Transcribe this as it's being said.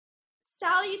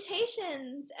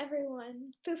Salutations,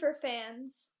 everyone, Foofer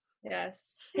fans.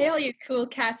 Yes. Hey, all you cool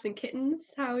cats and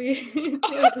kittens. How are you doing?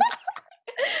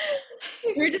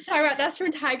 We were just talking about that's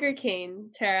from Tiger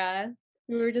King, Tara.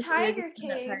 We were just Tiger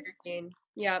talking about King. Tiger King.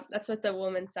 Yeah, that's what the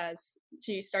woman says.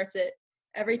 She starts it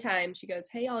every time. She goes,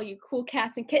 "Hey, all you cool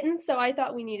cats and kittens." So I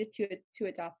thought we needed to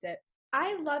adopt it.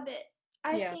 I love it.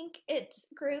 I Yeah. think it's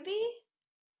groovy,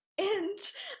 and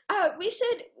we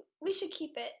should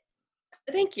keep it.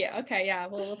 Thank you. Okay, yeah,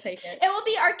 we'll take it. It will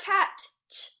be our cat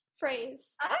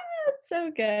phrase. Ah,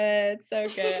 so good, so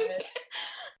good.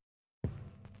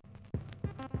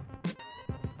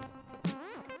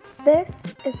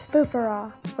 This is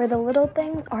Foofara, where the little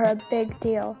things are a big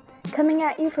deal. Coming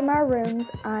at you from our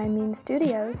rooms, I mean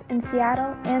studios, in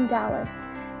Seattle and Dallas.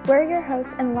 We're your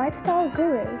hosts and lifestyle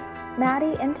gurus,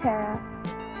 Maddie and Tara.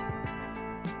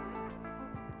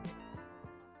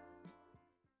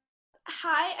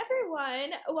 Hi,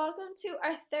 everyone. Welcome to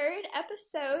our third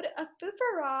episode of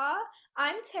Foofara.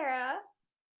 I'm Tara.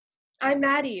 I'm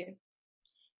Maddie.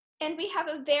 And we have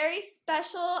a very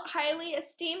special, highly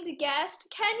esteemed guest,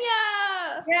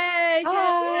 Kenya! Yay,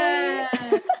 Kenya!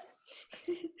 Hi.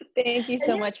 Thank you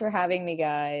so much for having me,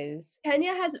 guys.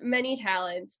 Kenya has many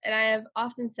talents, and I have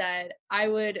often said I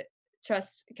would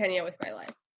trust Kenya with my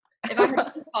life. If I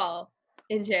had to call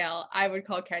in jail, I would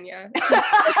call Kenya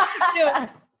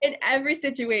in every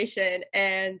situation,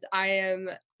 and I am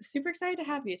super excited to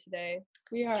have you today.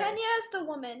 We are. Kenya is the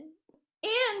woman.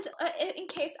 And in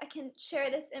case I can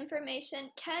share this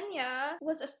information, Kenya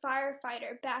was a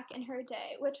firefighter back in her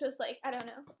day, which was like, I don't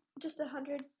know, just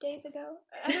 100 days ago.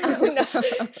 I don't know.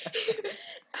 No.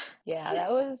 Yeah,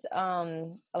 that was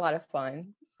a lot of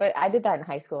fun. But I did that in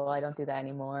high school. I don't do that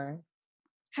anymore.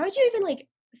 How did you even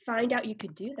find out you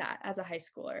could do that as a high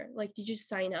schooler? Did you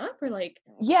sign up or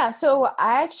Yeah, so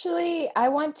I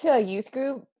went to a youth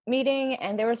group meeting,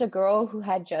 and there was a girl who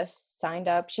had just signed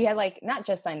up. She had not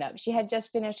just signed up, she had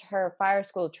just finished her fire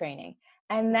school training.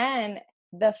 And then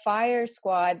the fire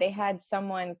squad, they had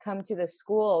someone come to the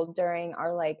school during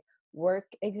our work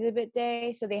exhibit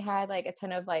day. So they had a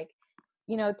ton of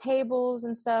tables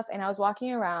and stuff. And I was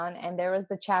walking around, and there was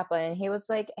the chaplain, and he was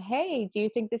like, "Hey, do you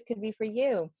think this could be for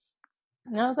you?"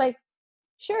 And I was like,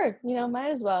 "Sure,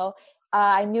 might as well."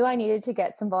 I knew I needed to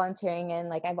get some volunteering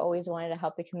in. I've always wanted to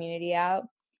help the community out.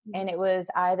 And it was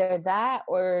either that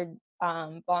or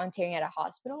volunteering at a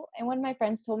hospital. And one of my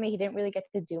friends told me he didn't really get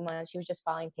to do much. He was just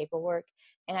filing paperwork.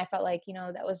 And I felt like,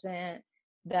 that wasn't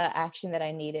the action that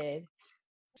I needed.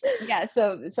 Yeah,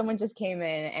 so someone just came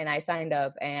in, and I signed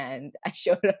up, and I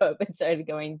showed up and started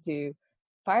going to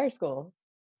fire school.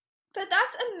 But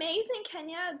that's amazing,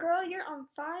 Kenya. Girl, you're on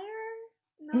fire.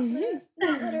 Not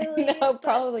literally. No,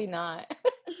 probably not.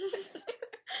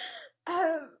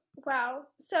 Wow.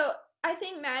 So I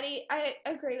think Maddie, I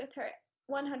agree with her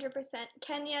 100%.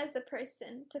 Kenya is the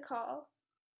person to call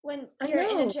when you're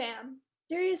in a jam.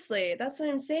 Seriously, that's what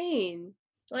I'm saying.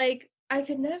 I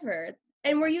could never.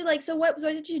 And were you so what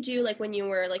did you do when you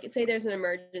were say there's an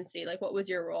emergency? What was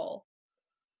your role?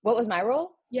 What was my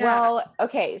role? Yeah. Well,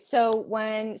 okay, so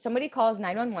when somebody calls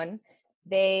 911,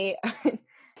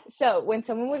 so when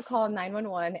someone would call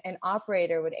 911, an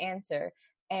operator would answer,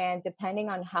 and depending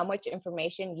on how much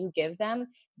information you give them,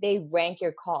 they rank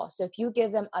your call. So if you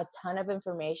give them a ton of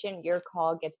information, your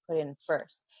call gets put in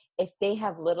first. If they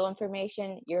have little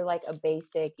information, you're a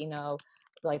basic,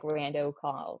 rando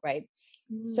call, right?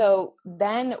 So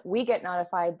then we get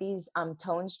notified, these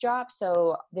tones drop,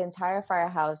 so the entire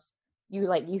firehouse,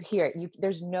 you hear it.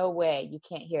 There's no way you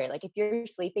can't hear it. If you're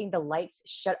sleeping, the lights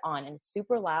shut on, and it's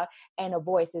super loud, and a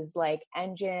voice is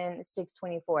engine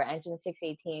 624, engine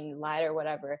 618, ladder,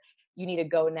 whatever. You need to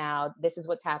go now. This is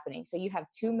what's happening. So you have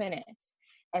 2 minutes,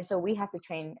 and so we have to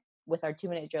train with our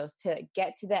 2-minute drills to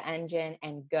get to the engine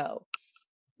and go.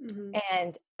 Mm-hmm.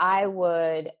 And I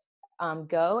would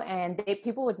go, and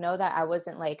people would know that I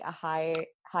wasn't a high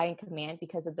in command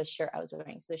because of the shirt I was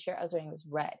wearing. So the shirt I was wearing was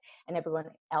red, and everyone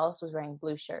else was wearing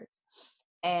blue shirts.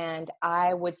 And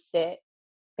I would sit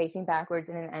facing backwards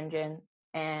in an engine,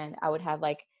 and I would have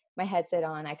my headset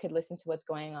on. I could listen to what's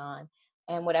going on,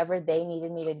 and whatever they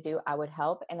needed me to do, I would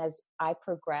help. And as I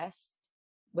progressed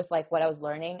with what I was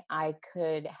learning, I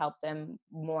could help them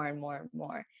more and more and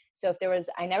more. So if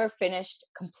I never finished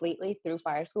completely through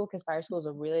fire school, because fire school is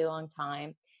a really long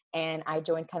time, and I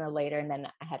joined kind of later, and then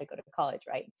I had to go to college,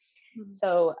 right? Mm-hmm.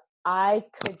 So I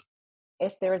could,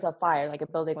 if there was a fire, a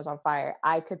building was on fire,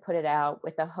 I could put it out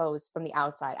with a hose from the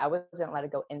outside. I wasn't allowed to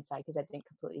go inside because I didn't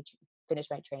completely finish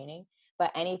my training,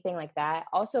 but anything like that.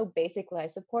 Also basic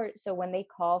life support. So when they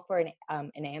call for an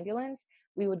ambulance,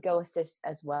 we would go assist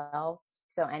as well.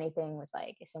 So anything with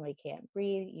like if somebody can't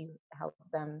breathe, you help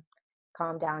them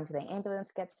calm down until the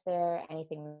ambulance gets there.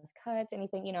 Anything with cuts,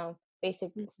 anything,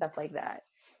 basic stuff like that.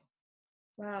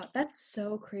 Wow, that's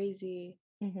so crazy.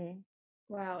 Mm-hmm.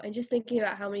 Wow, and just thinking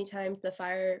about how many times the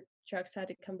fire trucks had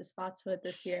to come to Spotswood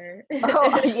this year.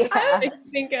 Oh, yeah. I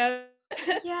think of.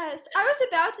 Yes, I was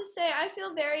about to say I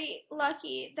feel very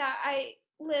lucky that I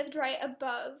lived right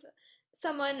above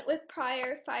someone with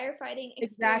prior firefighting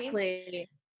experience. Exactly.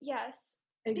 Yes,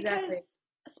 Exactly. because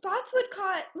Spotswood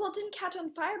didn't catch on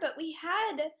fire, but we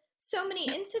had so many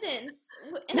incidents.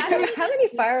 And I don't How many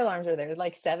fire alarms are there?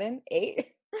 Like 7, 8?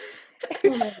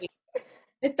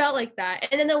 It felt like that.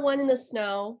 And then the one in the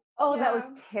snow. Oh, Yeah. that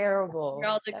was terrible. We're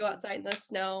all to go outside in the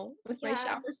snow with my Yeah.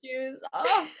 shower shoes.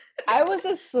 Oh, I was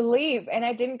asleep and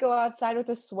I didn't go outside with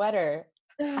a sweater.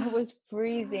 I was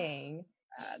freezing.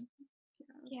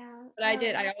 Yeah. But I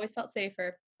did. I always felt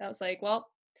safer. I was like, well,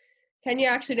 Kenya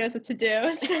actually knows what to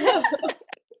do. So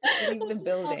Leave the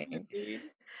building.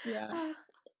 Yeah.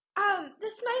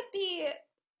 This might be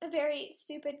a very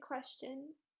stupid question.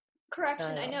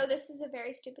 Correction, I know this is a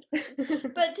very stupid question.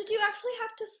 But did you actually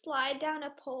have to slide down a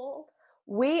pole?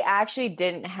 We actually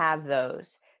didn't have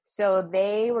those. So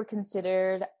they were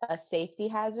considered a safety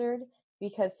hazard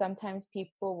because sometimes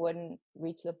people wouldn't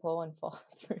reach the pole and fall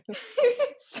through.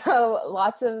 So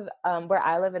lots of where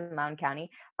I live in Loudoun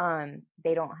County,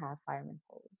 they don't have fireman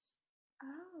poles.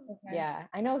 Oh. Okay. Yeah,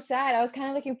 I know, sad. I was kind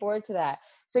of looking forward to that.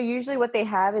 So usually what they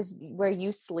have is where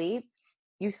you sleep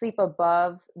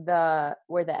above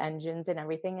where the engines and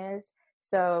everything is.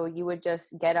 So you would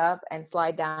just get up and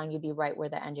slide down, you'd be right where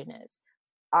the engine is.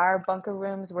 Our bunker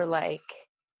rooms were like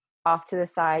off to the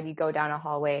side, you go down a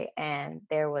hallway and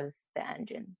there was the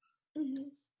engine. Mm-hmm.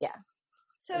 Yeah.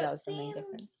 So that it was the main seems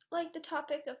difference. like the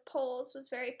topic of polls was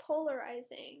very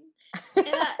polarizing. And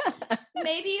that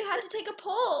maybe you had to take a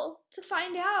poll to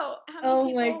find out how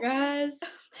many people. Oh my gosh.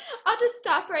 I'll just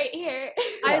stop right here.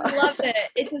 I love it.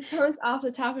 It just comes off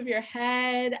the top of your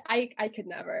head. I could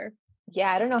never.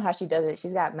 Yeah, I don't know how she does it.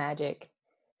 She's got magic.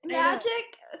 Magic?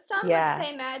 Some Yeah. would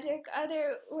say magic,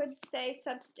 other would say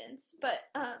substance, but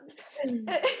but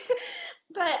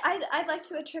I'd like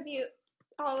to attribute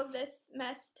all of this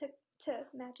mess to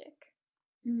magic.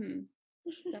 Mm-hmm.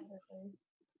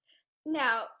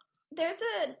 Now, there's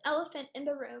an elephant in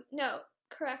the room. No,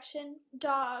 correction,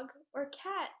 dog or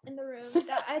cat in the room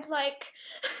that I'd like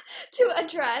to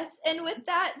address. And with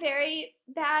that very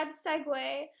bad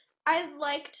segue, I'd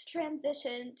like to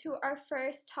transition to our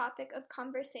first topic of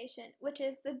conversation, which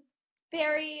is the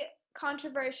very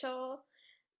controversial,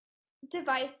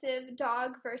 divisive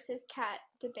dog versus cat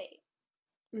debate.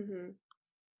 Mm-hmm.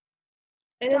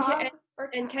 Dog or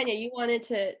cat? And Kenya, you wanted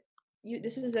to.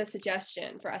 This was a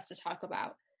suggestion for us to talk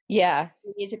about. Yeah.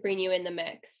 We need to bring you in the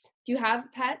mix. Do you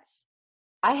have pets?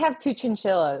 I have 2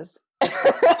 chinchillas.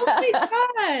 Oh my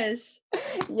gosh!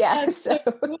 Yeah, That's so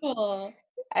cool.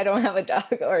 I don't have a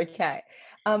dog or a cat.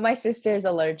 My sister's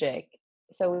allergic,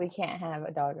 so we can't have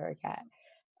a dog or a cat.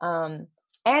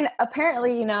 And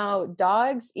apparently,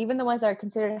 dogs, even the ones that are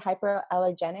considered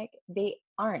hyperallergenic, they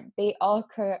aren't. They all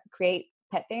create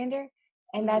pet dander,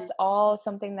 and that's all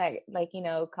something that,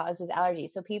 causes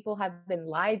allergies. So people have been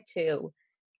lied to.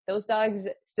 Those dogs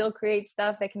still create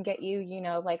stuff that can get you,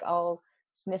 like all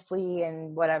sniffly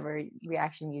and whatever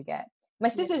reaction you get. My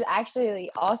sister's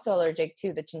actually also allergic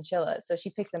to the chinchillas, so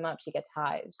she picks them up. She gets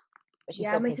hives, but she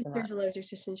still my picks them up. sister's allergic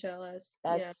to chinchillas.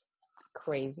 That's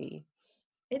crazy.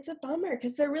 It's a bummer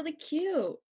because they're really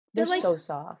cute. They're like, so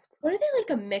soft. What are they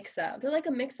like a mix of? They're like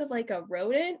a mix of like a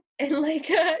rodent and like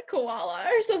a koala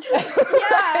or something.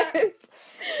 Yeah.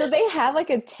 So they have like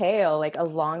a tail, like a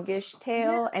longish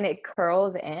tail, and it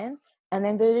curls in, and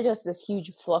then they're just this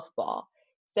huge fluff ball.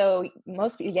 So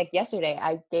most people, like yesterday,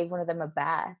 I gave one of them a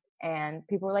bath, and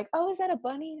people were like, "Oh, is that a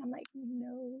bunny?" I'm like,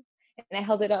 "No," and I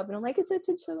held it up, and I'm like, "It's a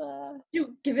chinchilla."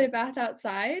 You give it a bath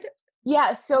outside?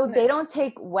 Yeah, so they don't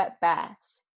take wet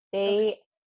baths. They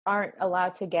aren't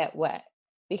allowed to get wet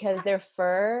because their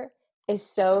fur is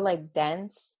so like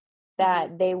dense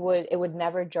that it would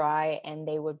never dry, and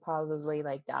they would probably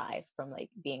like die from like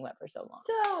being wet for so long.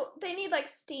 So they need like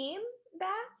steam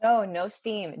baths? No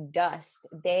steam, dust.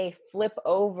 They flip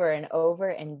over and over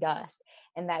in dust,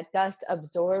 and that dust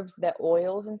absorbs the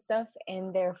oils and stuff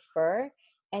in their fur,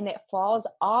 and it falls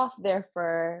off their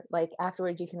fur. Like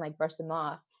afterwards you can like brush them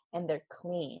off, and they're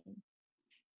clean.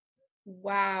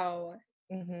 Wow.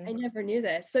 I never knew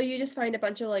this. So you just find a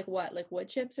bunch of like what, like wood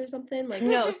chips or something? Like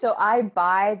no, so I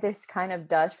buy this kind of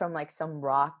dust from like some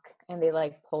rock, and they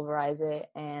like pulverize it,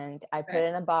 and I put it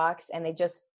in a box, and they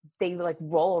like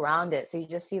roll around it. So you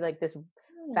just see like this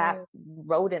fat Oh.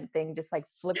 rodent thing just like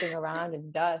flipping around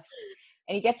in dust.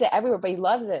 And he gets it everywhere, but he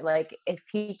loves it. Like if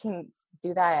he can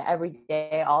do that every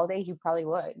day, all day, he probably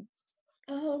would.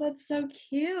 Oh, that's so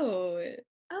cute.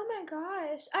 Oh my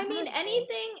gosh. I mean, Adorable.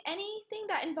 anything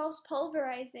that involves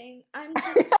pulverizing, I'm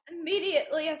just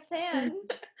immediately a fan.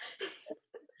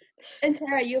 And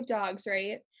Tara, you have dogs,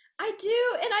 right? I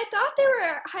do, and I thought they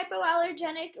were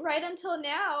hypoallergenic right until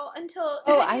now, until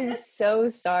Oh, I I'm guess, so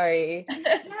sorry. yeah,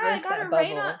 I Burst that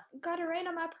bubble. got to rain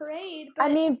on my parade, I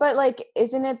but mean, but like,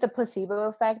 isn't it the placebo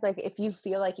effect? Like, if you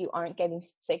feel like you aren't getting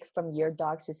sick from your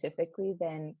dog specifically,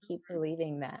 then keep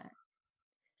believing that.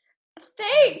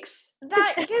 thanks.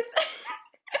 That because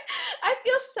I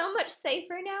feel so much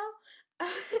safer now.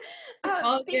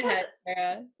 All in your Because head,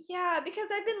 Tara. yeah, because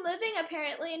I've been living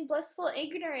apparently in blissful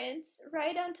ignorance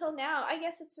right until now. I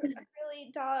guess it's a really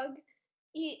dog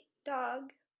eat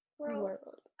dog world.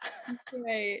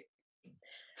 Right.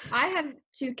 I have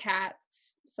 2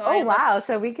 cats, so Oh I must wow!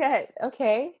 So we get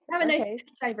okay, have a nice okay,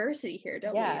 diversity here,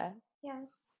 don't we? yeah.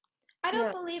 Yes. I Yeah.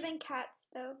 don't believe in cats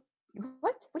though.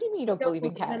 What? What do you mean you don't Don't believe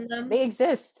in believe in cats? them? They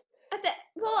exist.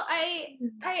 Well, I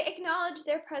acknowledge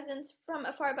their presence from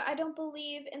afar, but I don't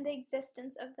believe in the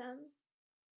existence of them.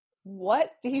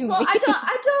 What do you Well, mean?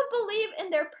 I don't believe in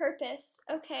their purpose.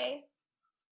 Okay.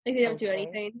 Like they don't do Okay.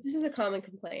 anything. This is a common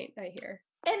complaint I hear.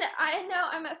 And I know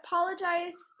I'm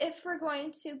apologize if we're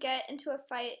going to get into a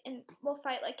fight, and we'll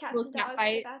fight like cats We'll and cat dogs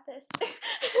fight. about this.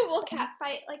 We'll cat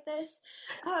fight like this.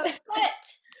 But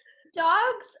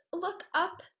dogs look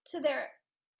up to their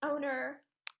owner,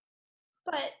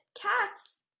 but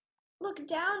cats look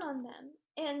down on them.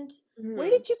 And Where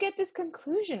did you get this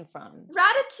conclusion from?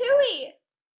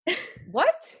 Ratatouille!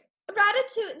 What?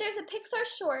 Ratatouille, there's a Pixar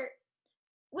short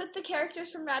with the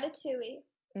characters from Ratatouille,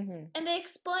 Mm-hmm. and they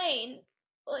explain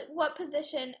like what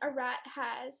position a rat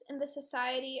has in the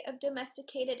society of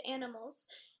domesticated animals.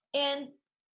 And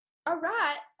a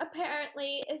rat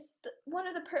apparently is one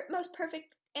of the most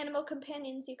perfect animal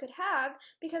companions you could have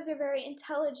because they're very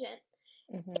intelligent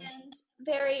Mm-hmm. and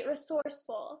very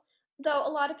resourceful. Though a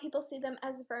lot of people see them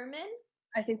as vermin.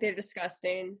 I think they're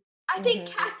disgusting. I think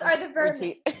Mhm. cats are the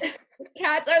vermin. Retweet.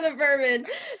 Cats are the vermin.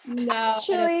 No. I don't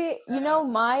Actually, think so. you know,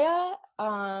 Maya,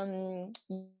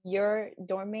 your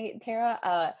dorm mate,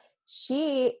 Tara,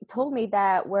 she told me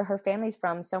that where her family's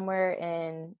from, somewhere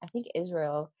in, I think,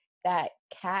 Israel, that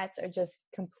cats are just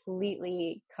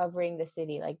completely covering the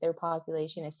city. Like their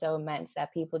population is so immense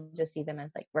that people just see them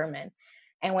as like vermin.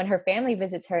 And when her family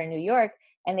visits her in New York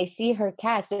and they see her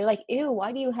cats, they're like, ew,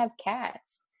 why do you have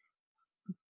cats?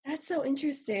 That's so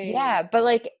interesting. Yeah, but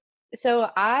like, so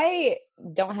I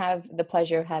don't have the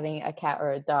pleasure of having a cat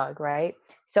or a dog, right?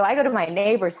 So I go to my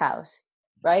neighbor's house,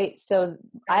 right? So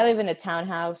I live in a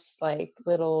townhouse, like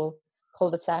little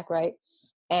cul-de-sac, right?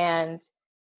 And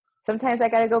sometimes I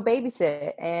gotta go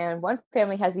babysit. And one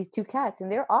family has these 2 cats,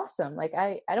 and they're awesome. Like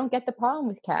I don't get the problem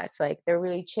with cats. Like they're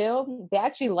really chill. They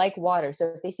actually like water,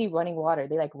 so if they see running water,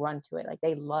 they like run to it. Like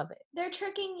they love it. They're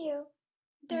tricking you.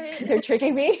 They're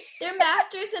tricking me. They're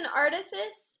masters in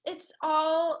artifice. It's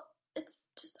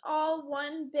just all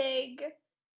one big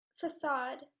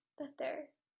facade that they're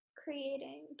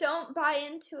creating. Don't buy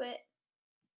into it.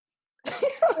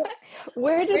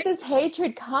 Where did this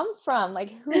hatred come from?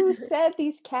 Like, who said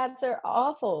these cats are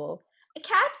awful?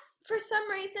 Cats, for some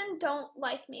reason, don't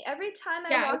like me. Every time I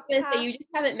Yeah, I was walk gonna past, say you just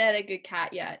haven't met a good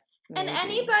cat yet. and Maybe.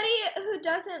 anybody who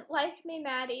doesn't like me,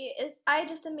 Maddie, I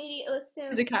just immediately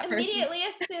assume The cat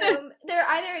person. they're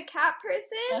either a cat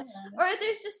person Uh-huh. or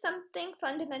there's just something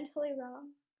fundamentally wrong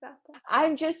about them.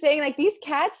 I'm just saying, like, these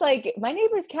cats, like, my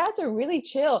neighbor's cats are really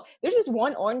chill. There's this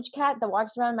one orange cat that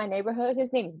walks around my neighborhood.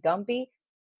 His name's Gumpy.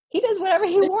 He does whatever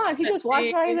he wants. He just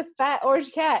walks around. He's a fat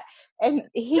orange cat. And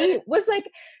he was like,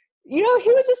 you know, he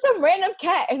was just some random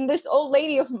cat. And this old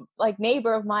lady of like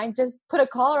neighbor of mine just put a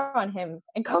collar on him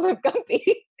and called him Gumpy.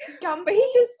 But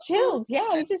he just chills.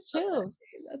 Yeah, he just chills.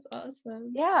 That's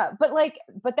awesome. Yeah, but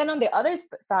then on the other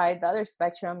side, the other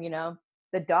spectrum, you know,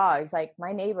 the dogs. Like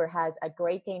my neighbor has a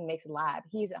Great Dane mixed lab.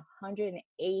 He's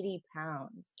 180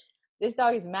 pounds. This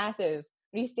dog is massive.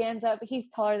 When he stands up, he's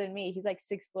taller than me. He's like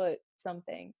 6 foot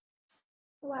something.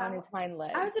 Wow. On his hind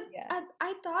legs.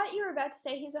 I thought you were about to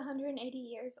say he's 180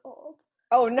 years old.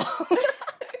 Oh no.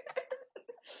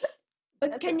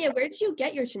 But Kenya, where did you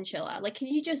get your chinchilla? Like, can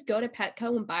you just go to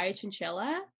Petco and buy a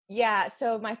chinchilla? Yeah,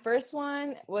 so my first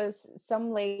one was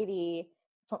some lady,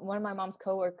 one of my mom's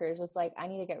coworkers was like, I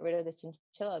need to get rid of this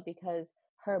chinchilla because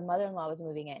her mother-in-law was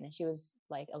moving in and she was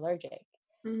like allergic.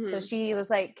 So Mhm. she was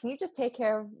like, "Can you just take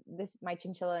care of my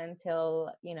chinchilla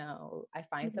until, I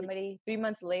find Mhm. somebody?" 3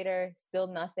 months later, still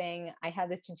nothing. I have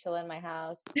this chinchilla in my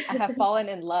house. I have fallen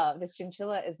in love. This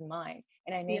chinchilla is mine,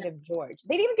 and I Yeah. named him George.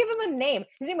 They didn't even give him a name.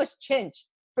 His name was Chinch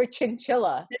for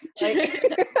chinchilla. Like,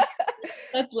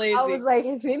 That's I was lazy. like,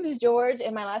 his name's George,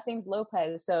 and my last name's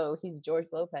Lopez, so he's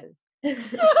George Lopez.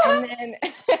 And then,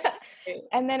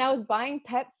 and then I was buying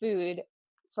pet food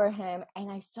for him,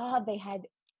 and I saw they had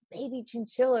baby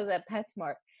chinchillas at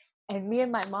PetSmart. And me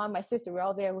and my mom, my sister, we're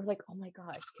all there. We're like, "Oh my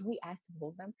gosh, can we ask to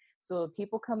hold them?" So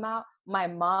people come out. My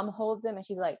mom holds him, and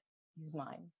she's like, "He's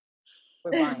mine.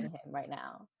 We're buying him right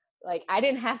now." Like, I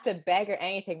didn't have to beg or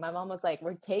anything. My mom was like,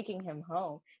 "We're taking him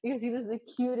home," because he was the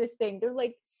cutest thing. They're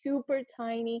like super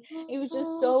tiny. It was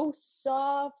just so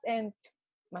soft, and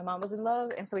my mom was in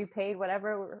love, and so we paid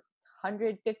whatever,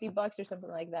 $150 or something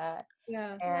like that,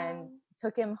 Yeah. and Wow.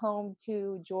 took him home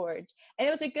to George. And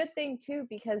it was a good thing too,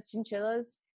 because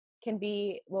chinchillas can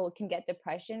get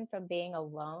depression from being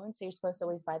alone, so you're supposed to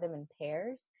always buy them in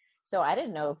pairs. So I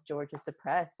didn't know if George was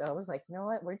depressed, so I was like, you know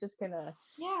what, we're just gonna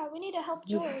Yeah, we need to help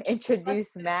George.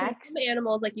 introduce Some Max.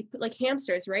 animals, like you put like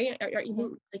hamsters, right? Are Mhm.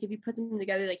 eating, like if you put them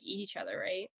together, like eat each other,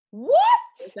 right? What?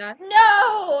 Is that?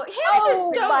 No, hamsters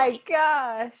Oh don't. my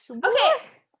gosh. Okay, What?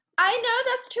 I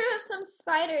know that's true of some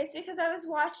spiders because I was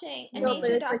watching a No, but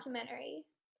nature it's like documentary.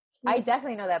 I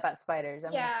definitely know that about spiders.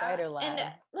 I'm a Yeah, spider and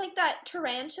lad. like that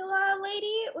tarantula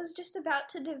lady was just about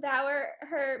to devour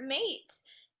her mate,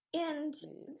 and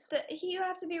you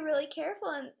have to be really careful,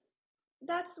 and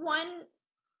that's one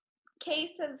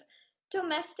case of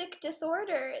domestic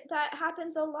disorder that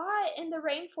happens a lot in the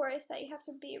rainforest that you have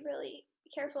to be really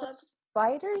careful So of.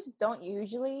 spiders don't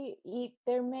usually eat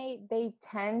their mate. They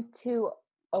tend to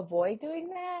avoid doing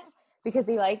that because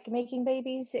they like making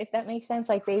babies, if that makes sense.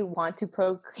 Like, they want to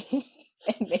procreate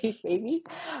and make babies.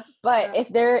 But Yeah.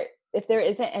 if there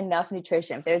isn't enough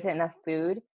nutrition, if there isn't enough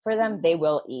food for them, they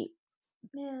will eat.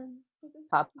 Man,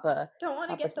 Papa don't want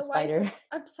to get Papa's a the wife spider.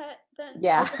 upset then.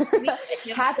 Yeah.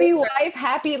 Happy wife,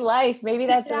 happy life. Maybe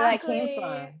that's where that came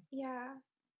from. Yeah.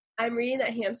 I'm reading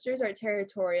that hamsters are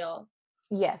territorial,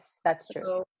 Yes, that's true.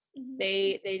 so Mhm.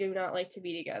 they do not like to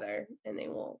be together, and they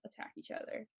will attack each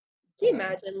other. Can you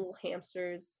imagine little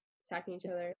hamsters attacking each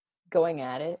Just other? going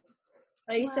at it.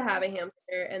 I used to have Wow. a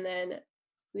hamster, and then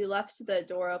we left the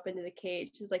door open to the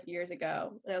cage. This was like years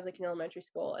ago, and I was like in elementary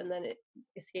school, and then it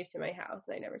escaped to my house,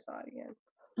 and I never saw it again.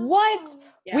 What? Oh.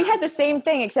 We Yeah. had the same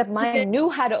thing, except mine knew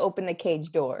how to open the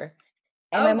cage door.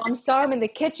 And my Oh, mom saw him in the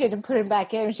kitchen and put him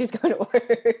back in, and she's going to work.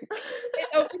 it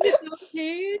opened its own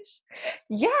cage.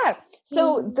 Yeah.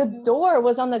 So the door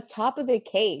was on the top of the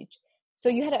cage.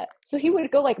 So so he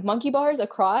would go like monkey bars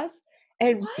across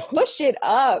and What? push it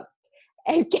up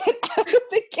and get out of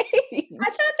the cage. I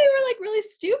thought they were like really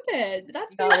stupid.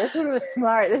 That's No, pretty this one was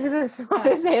smart. This is the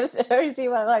smartest hamster I've ever seen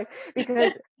in my life,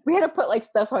 because we had to put like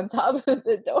stuff on top of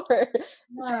the door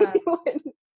so Yeah. he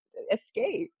wouldn't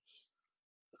escape.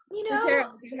 You So know,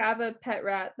 Tara, would you have a pet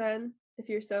rat then? If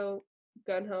you're so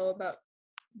gun ho about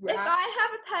if rats? I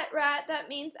have a pet rat, that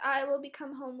means I will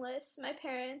become homeless. My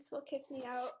parents will kick me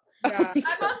out. Yeah.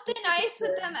 I'm on thin ice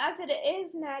with them as it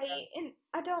is, Maddie, and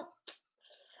I don't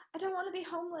want to be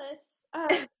homeless.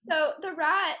 So the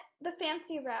rat, the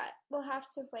fancy rat, will have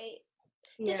to wait.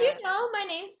 Did you know my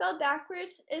name spelled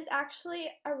backwards is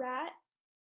actually a rat?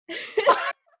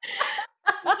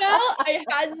 Well, I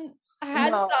hadn't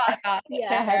No. thought about it.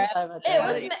 Yeah, I hadn't thought about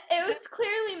that. It was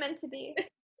clearly meant to be.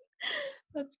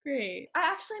 That's great. I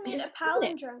actually made a Just did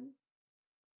it. palindrome.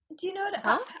 Do you know what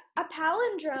Huh? a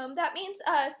palindrome? That means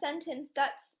a sentence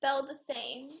that's spelled the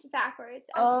same backwards.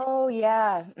 Oh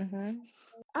yeah.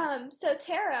 Mm-hmm. So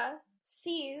Tara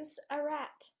sees a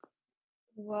rat.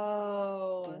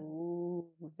 Whoa. Ooh,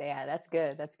 yeah, that's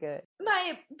good. That's good.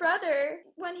 My brother,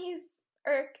 when he's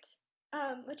irked,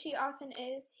 which he often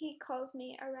is, he calls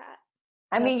me a rat.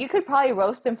 I mean, you could probably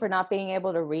roast him for not being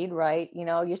able to read right. You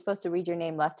know, you're supposed to read your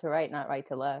name left to right, not right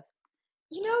to left.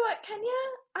 You know what, Kenya?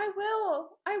 I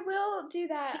will do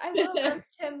that. I will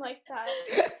roast him like that.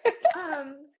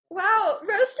 Wow,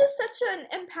 roast is such an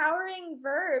empowering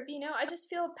verb. You know, I just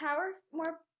feel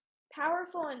more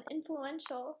powerful and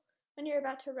influential when you're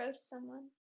about to roast someone.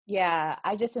 Yeah,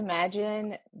 I just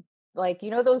imagine, like,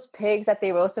 you know those pigs that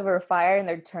they roast over a fire and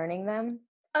they're turning them?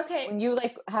 Okay. When you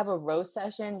like have a roast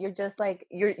session, you're just like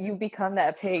you become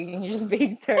that pig and you're just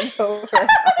being turned over a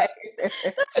fire.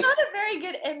 That's not a very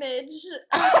good image.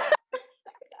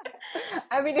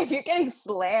 I mean, if you're getting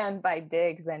slammed by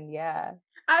Diggs, then yeah.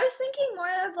 I was thinking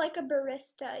more of like a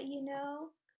barista, you know?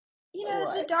 You know,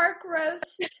 the What? dark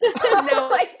roast. No,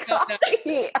 Like no, no.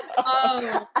 coffee.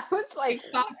 Oh, I was like,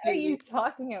 what are you coffee.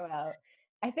 talking about?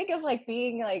 I think of like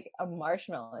being like a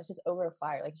marshmallow. It's just over a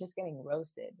fire, like just getting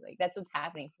roasted. Like that's what's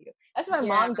happening to you. That's what my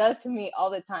Yeah. mom does to me all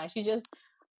the time. She's just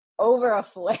over a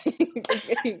flame, just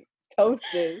getting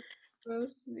toasted.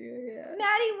 Roast you, yeah.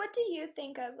 Maddie, what do you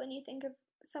think of when you think of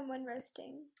someone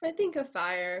roasting? I think of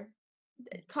fire.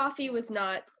 Coffee was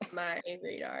not my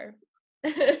radar.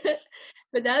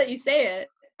 But now that you say it,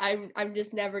 I'm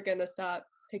just never gonna stop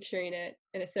picturing it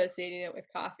and associating it with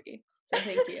coffee. So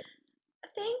thank you.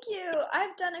 Thank you.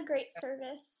 I've done a great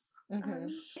service.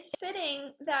 It's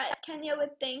fitting that Kenya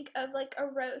would think of like a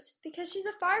roast because she's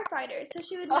a firefighter, so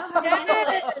she would know how to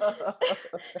handle it.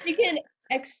 She can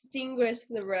extinguish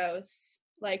the roast.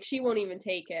 Like she won't even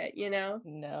take it, you know?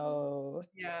 No.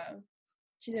 Yeah.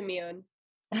 She's immune.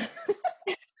 I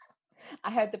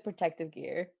had the protective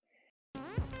gear.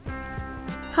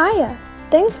 Hiya!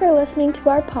 Thanks for listening to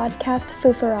our podcast,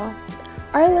 Foofara.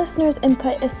 Our listeners'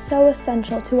 input is so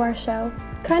essential to our show,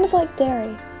 kind of like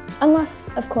dairy. Unless,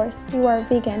 of course, you are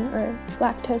vegan or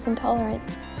lactose intolerant.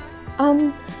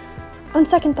 On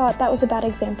second thought, that was a bad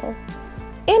example.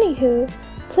 Anywho,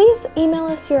 please email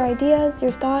us your ideas,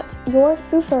 your thoughts, your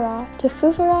foofara to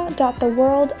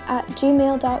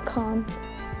foofara.theworld@gmail.com.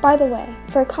 By the way,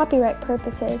 for copyright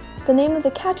purposes, the name of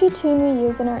the catchy tune we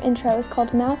use in our intro is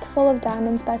called Mouthful of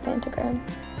Diamonds by Fantagram.